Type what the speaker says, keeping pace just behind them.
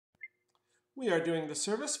We are doing the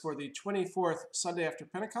service for the 24th Sunday after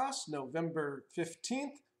Pentecost, November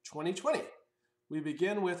 15th, 2020. We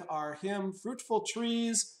begin with our hymn, Fruitful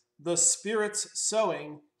Trees, the Spirit's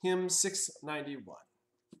Sowing, hymn 691.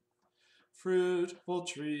 Fruitful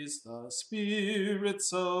trees, the Spirit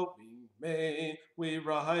sowing, may we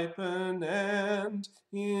ripen and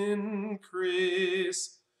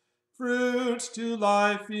increase. Fruit to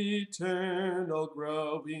life eternal,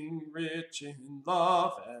 growing rich in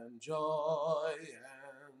love and joy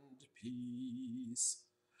and peace.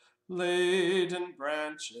 Laden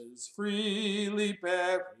branches freely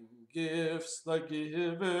bearing gifts the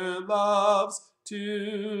giver loves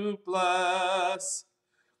to bless.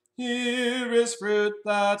 Here is fruit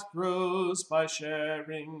that grows by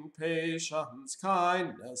sharing patience,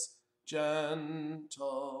 kindness, gentleness.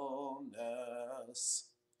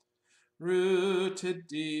 Rooted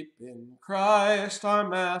deep in Christ our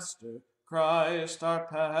Master, Christ our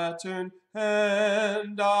pattern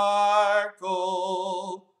and our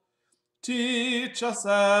goal. Teach us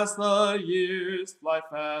as the years fly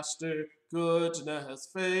faster, goodness,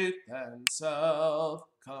 faith, and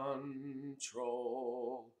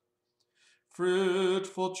self-control.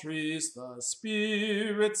 Fruitful trees the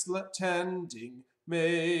Spirit's tending,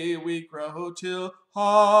 may we grow till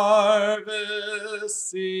harvest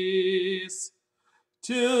cease,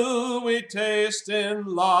 till we taste in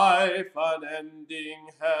life unending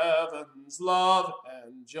heaven's love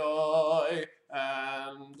and joy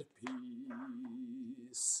and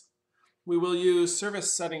peace. We will use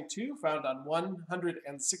service setting 2, found on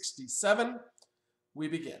 167. We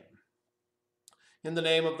begin. In the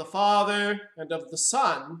name of the Father, and of the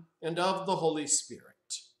Son, and of the Holy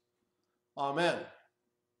Spirit. Amen.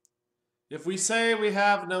 If we say we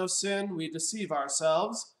have no sin, we deceive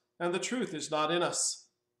ourselves, and the truth is not in us.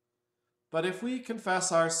 But if we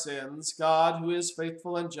confess our sins, God, who is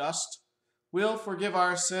faithful and just, will forgive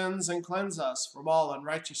our sins and cleanse us from all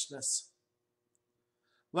unrighteousness.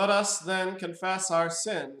 Let us then confess our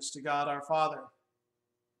sins to God our Father.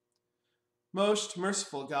 Most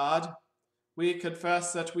merciful God, we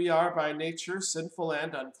confess that we are by nature sinful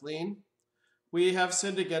and unclean. We have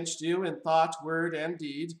sinned against you in thought, word, and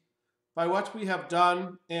deed, by what we have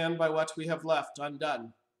done and by what we have left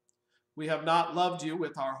undone. We have not loved you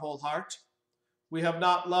with our whole heart. We have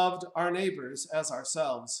not loved our neighbors as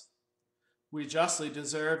ourselves. We justly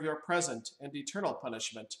deserve your present and eternal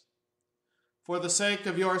punishment. For the sake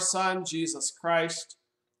of your Son, Jesus Christ,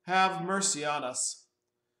 have mercy on us.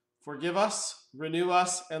 Forgive us, renew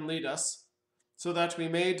us, and lead us, so that we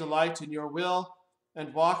may delight in your will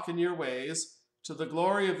and walk in your ways, to the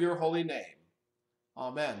glory of your holy name.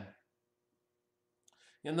 Amen.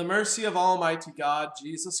 In the mercy of Almighty God,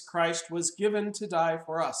 Jesus Christ was given to die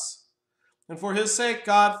for us, and for his sake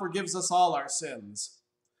God forgives us all our sins.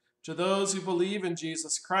 To those who believe in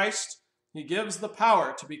Jesus Christ, he gives the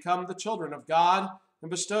power to become the children of God and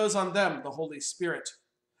bestows on them the Holy Spirit.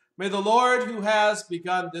 May the Lord, who has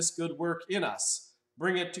begun this good work in us,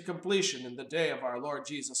 bring it to completion in the day of our Lord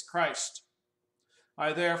Jesus Christ.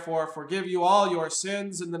 I therefore forgive you all your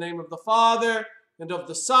sins in the name of the Father, and of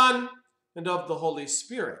the Son, and of the Holy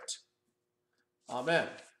Spirit. Amen.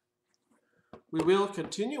 We will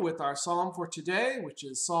continue with our psalm for today, which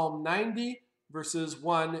is Psalm 90, verses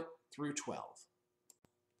 1 through 12.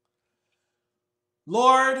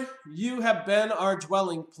 Lord, you have been our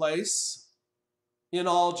dwelling place in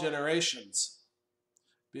all generations.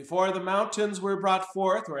 Before the mountains were brought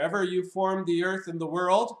forth, or ever you formed the earth and the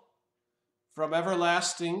world, from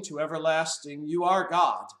everlasting to everlasting, you are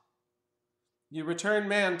God. You return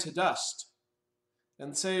man to dust,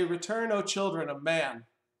 and say, return, O children of man.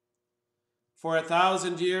 For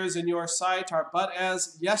 1,000 years in your sight are but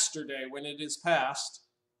as yesterday when it is past,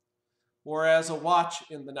 or as a watch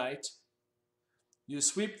in the night. You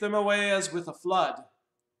sweep them away as with a flood.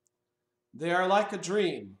 They are like a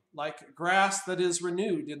dream, like grass that is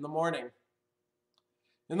renewed in the morning.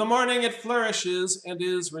 In the morning it flourishes and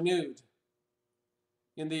is renewed.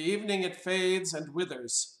 In the evening it fades and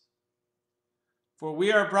withers. For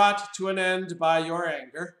we are brought to an end by your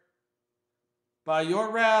anger. By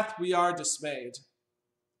your wrath we are dismayed.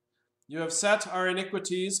 You have set our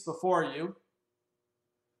iniquities before you,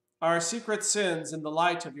 our secret sins in the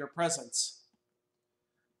light of your presence.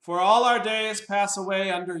 For all our days pass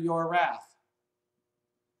away under your wrath.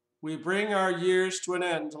 We bring our years to an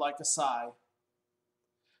end like a sigh.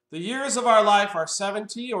 The years of our life are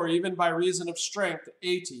 70, or even by reason of strength,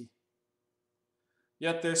 80.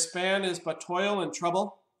 Yet their span is but toil and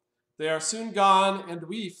trouble. They are soon gone, and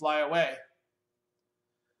we fly away.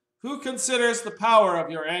 Who considers the power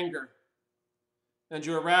of your anger, and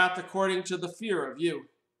your wrath according to the fear of you?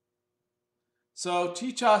 So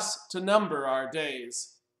teach us to number our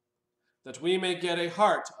days, that we may get a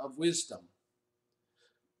heart of wisdom.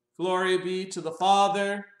 Glory be to the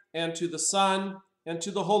Father, and to the Son, and to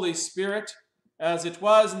the Holy Spirit, as it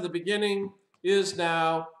was in the beginning, is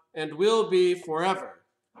now, and will be forever.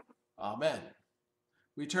 Amen.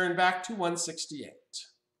 We turn back to 168.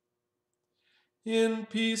 In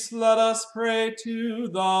peace let us pray to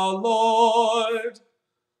the Lord.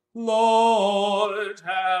 Lord,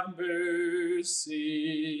 have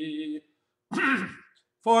mercy.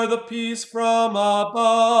 For the peace from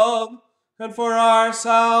above, and for our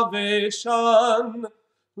salvation,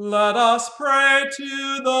 let us pray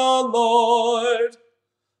to the Lord.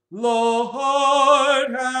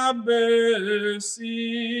 Lord, have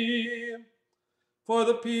mercy. For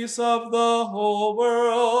the peace of the whole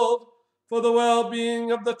world, for the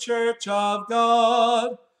well-being of the Church of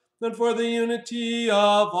God, and for the unity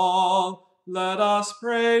of all, let us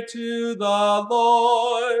pray to the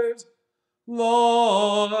Lord.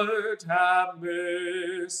 Lord, have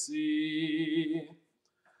mercy.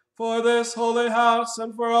 For this holy house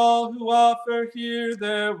and for all who offer here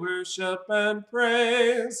their worship and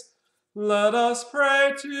praise, let us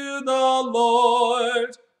pray to the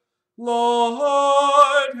Lord.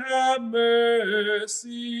 Lord, have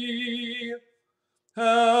mercy.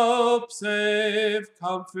 Help, save,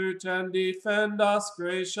 comfort, and defend us,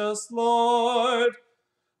 gracious Lord.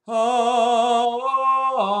 Amen.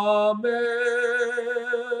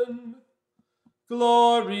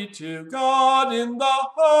 Glory to God in the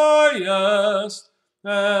highest,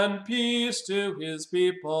 and peace to his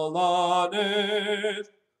people on earth.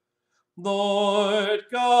 Lord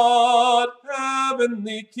God,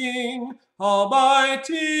 heavenly King,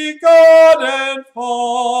 almighty God and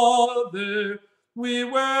Father, we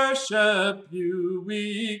worship you,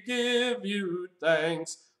 we give you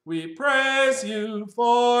thanks, we praise you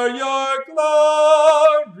for your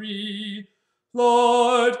glory.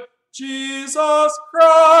 Lord Jesus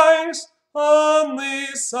Christ, only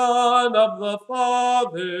Son of the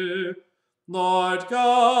Father, Lord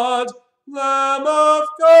God, Lamb of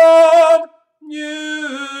God,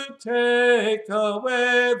 you take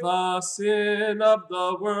away the sin of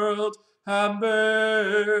the world. Have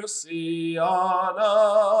mercy on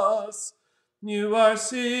us. You are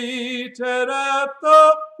seated at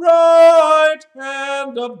the right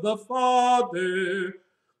hand of the Father.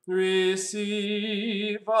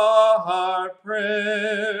 Receive our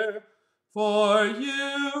prayer. For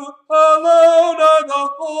you alone are the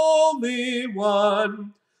Holy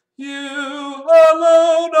One. You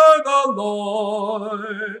alone are the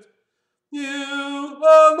Lord. You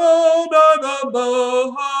alone are the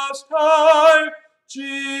Most High,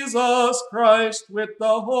 Jesus Christ with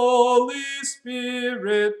the Holy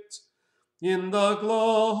Spirit, in the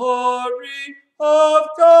glory of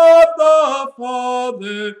God the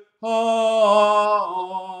Father. Amen.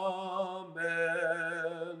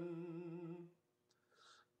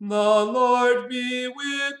 The Lord be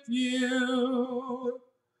with you,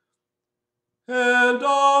 and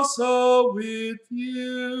also with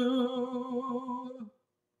you.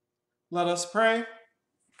 Let us pray.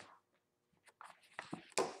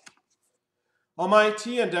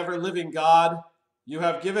 Almighty and ever-living God, you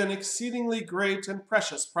have given exceedingly great and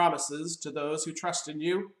precious promises to those who trust in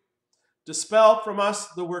you. Dispel from us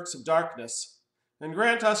the works of darkness, and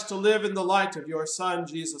grant us to live in the light of your Son,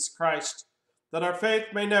 Jesus Christ, that our faith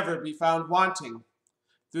may never be found wanting.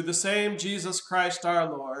 Through the same Jesus Christ our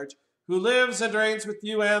Lord, who lives and reigns with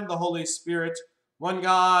you and the Holy Spirit, one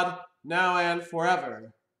God, now and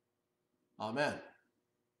forever. Amen.